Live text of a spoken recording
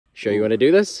Sure you want to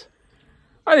do this?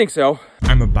 I think so.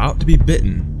 I'm about to be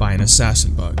bitten by an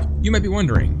assassin bug. You might be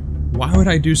wondering, why would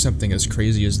I do something as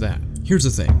crazy as that? Here's the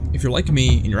thing, if you're like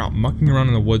me and you're out mucking around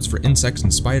in the woods for insects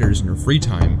and spiders in your free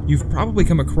time, you've probably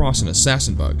come across an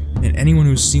assassin bug, and anyone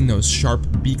who's seen those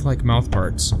sharp beak-like mouth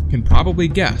parts can probably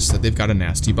guess that they've got a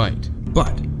nasty bite.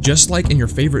 But, just like in your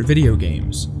favorite video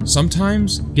games,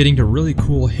 sometimes getting to really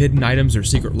cool hidden items or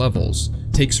secret levels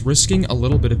takes risking a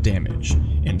little bit of damage.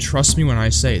 And trust me when I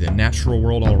say the natural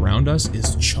world all around us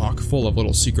is chock full of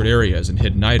little secret areas and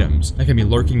hidden items that can be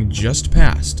lurking just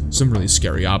past some really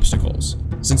scary obstacles.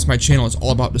 Since my channel is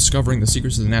all about discovering the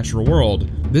secrets of the natural world,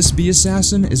 this bee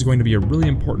assassin is going to be a really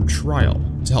important trial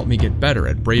to help me get better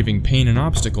at braving pain and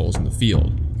obstacles in the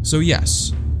field. So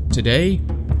yes, today,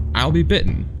 I'll be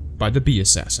bitten by the bee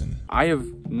assassin. I have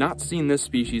not seen this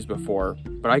species before,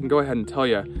 but I can go ahead and tell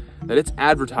you that it's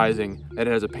advertising that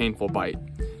it has a painful bite.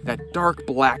 That dark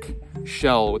black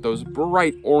shell with those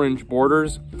bright orange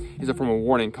borders is from a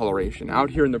warning coloration.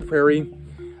 Out here in the prairie,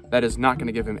 that is not going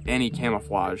to give him any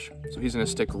camouflage, so he's going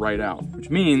to stick right out, which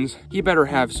means he better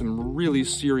have some really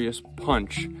serious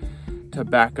punch to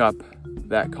back up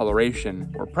that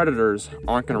coloration, or predators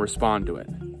aren't going to respond to it.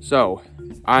 So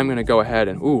I'm going to go ahead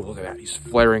and, ooh, look at that, he's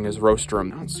flaring his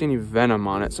rostrum. I don't see any venom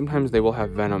on it. Sometimes they will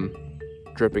have venom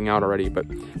dripping out already, but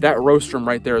that rostrum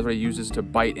right there is what he uses to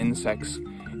bite insects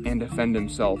and defend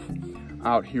himself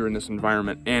out here in this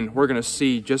environment. And we're going to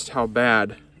see just how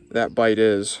bad that bite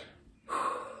is.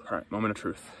 All right, moment of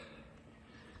truth.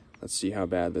 Let's see how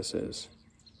bad this is.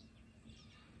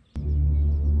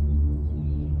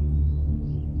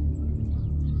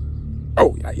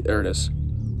 Oh, yeah, there it is.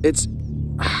 It's,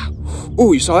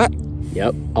 ooh, you saw that?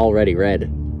 Yep, already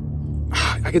red.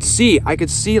 I could see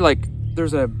like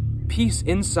there's a piece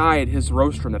inside his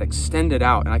rostrum that extended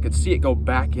out, and I could see it go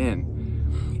back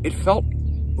in. It felt,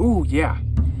 ooh, yeah.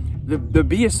 The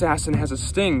bee assassin has a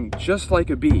sting just like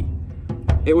a bee.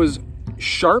 It was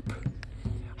sharp,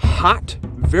 hot,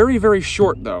 very, very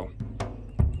short though,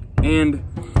 and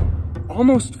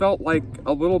almost felt like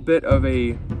a little bit of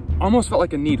a, almost felt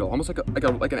like a needle, almost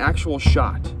like an actual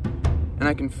shot. And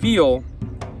I can feel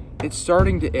it's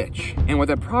starting to itch. And what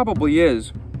that probably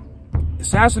is,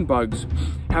 assassin bugs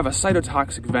have a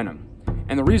cytotoxic venom.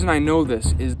 And the reason I know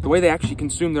this is the way they actually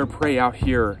consume their prey out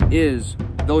here is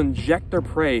they'll inject their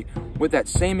prey with that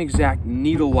same exact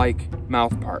needle-like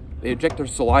mouth part. They inject their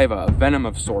saliva, a venom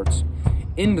of sorts,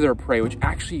 into their prey, which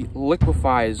actually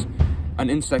liquefies an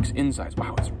insect's insides.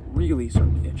 Wow, it's really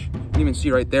starting to itch. You can even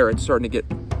see right there, it's starting to get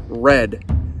red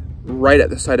right at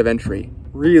the site of entry.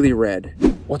 Really red.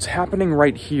 What's happening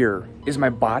right here is my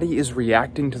body is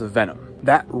reacting to the venom.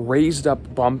 That raised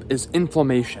up bump is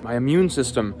inflammation. My immune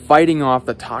system fighting off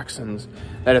the toxins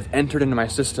that have entered into my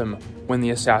system when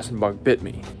the assassin bug bit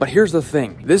me. But here's the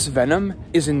thing, this venom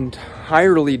is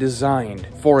entirely designed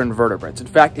for invertebrates. In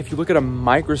fact, if you look at a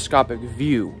microscopic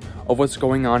view of what's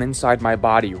going on inside my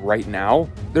body right now,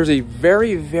 there's a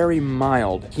very, very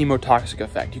mild chemotoxic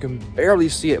effect. You can barely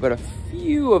see it, but a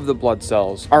few of the blood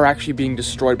cells are actually being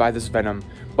destroyed by this venom,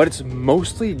 but it's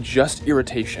mostly just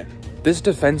irritation. This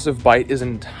defensive bite is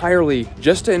entirely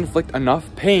just to inflict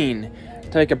enough pain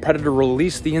to make a predator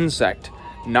release the insect,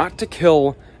 not to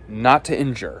kill, not to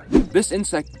injure. This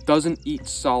insect doesn't eat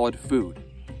solid food.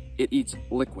 It eats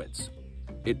liquids.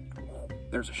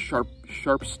 There's a sharp,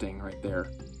 sharp sting right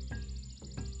there.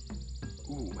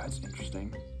 Ooh, that's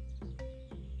interesting.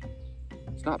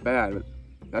 It's not bad, but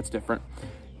that's different.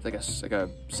 It's like a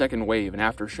second wave, an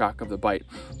aftershock of the bite.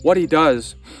 What he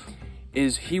does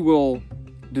is he will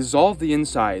dissolve the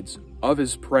insides of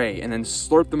his prey and then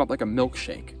slurp them up like a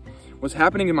milkshake. What's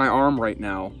happening in my arm right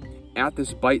now at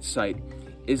this bite site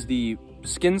is the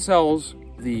skin cells,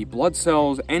 the blood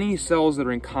cells, any cells that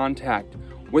are in contact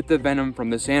with the venom from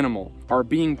this animal are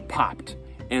being popped.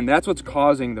 And that's what's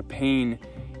causing the pain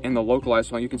and the localized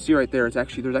swelling. You can see right there, there's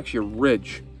actually a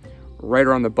ridge right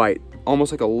around the bite,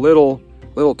 almost like a little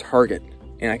target.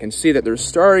 And I can see that there's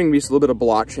starting to be a little bit of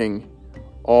blotching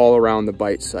all around the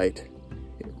bite site.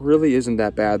 It really isn't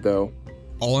that bad though.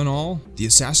 All in all, the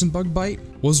assassin bug bite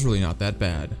was really not that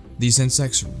bad. These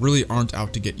insects really aren't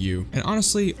out to get you, and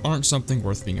honestly aren't something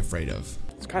worth being afraid of.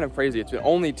 It's kind of crazy. It's been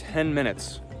only 10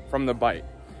 minutes from the bite.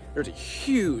 There's a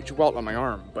huge welt on my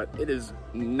arm, but it is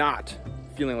not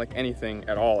feeling like anything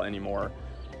at all anymore.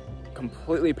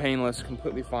 Completely painless,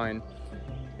 completely fine.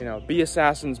 You know, bee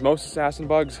assassins, most assassin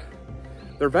bugs,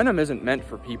 their venom isn't meant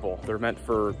for people. They're meant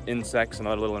for insects and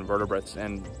other little invertebrates,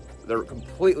 and they're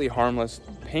completely harmless,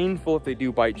 painful if they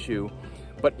do bite you.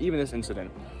 But even this incident,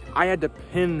 I had to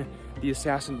pin the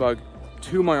assassin bug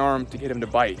to my arm to get him to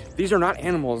bite. These are not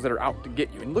animals that are out to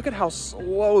get you. And look at how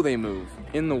slow they move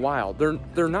in the wild.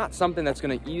 They're not something that's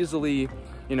gonna easily,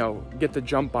 you know, get the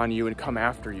jump on you and come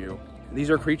after you. These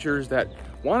are creatures that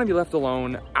wanna be left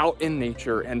alone out in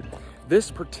nature, and this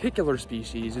particular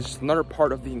species is just another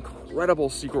part of the incredible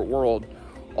secret world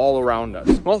all around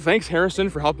us. Well, thanks Harrison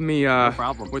for helping me No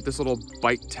problem. with this little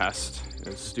bite test,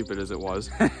 as stupid as it was.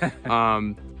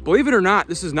 Believe it or not,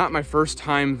 this is not my first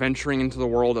time venturing into the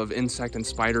world of insect and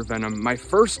spider venom. My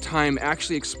first time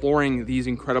actually exploring these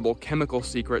incredible chemical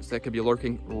secrets that could be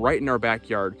lurking right in our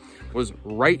backyard was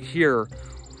right here,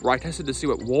 where I tested to see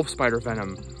what wolf spider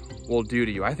venom will do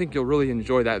to you. I think you'll really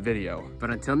enjoy that video.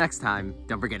 But until next time,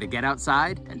 don't forget to get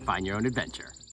outside and find your own adventure.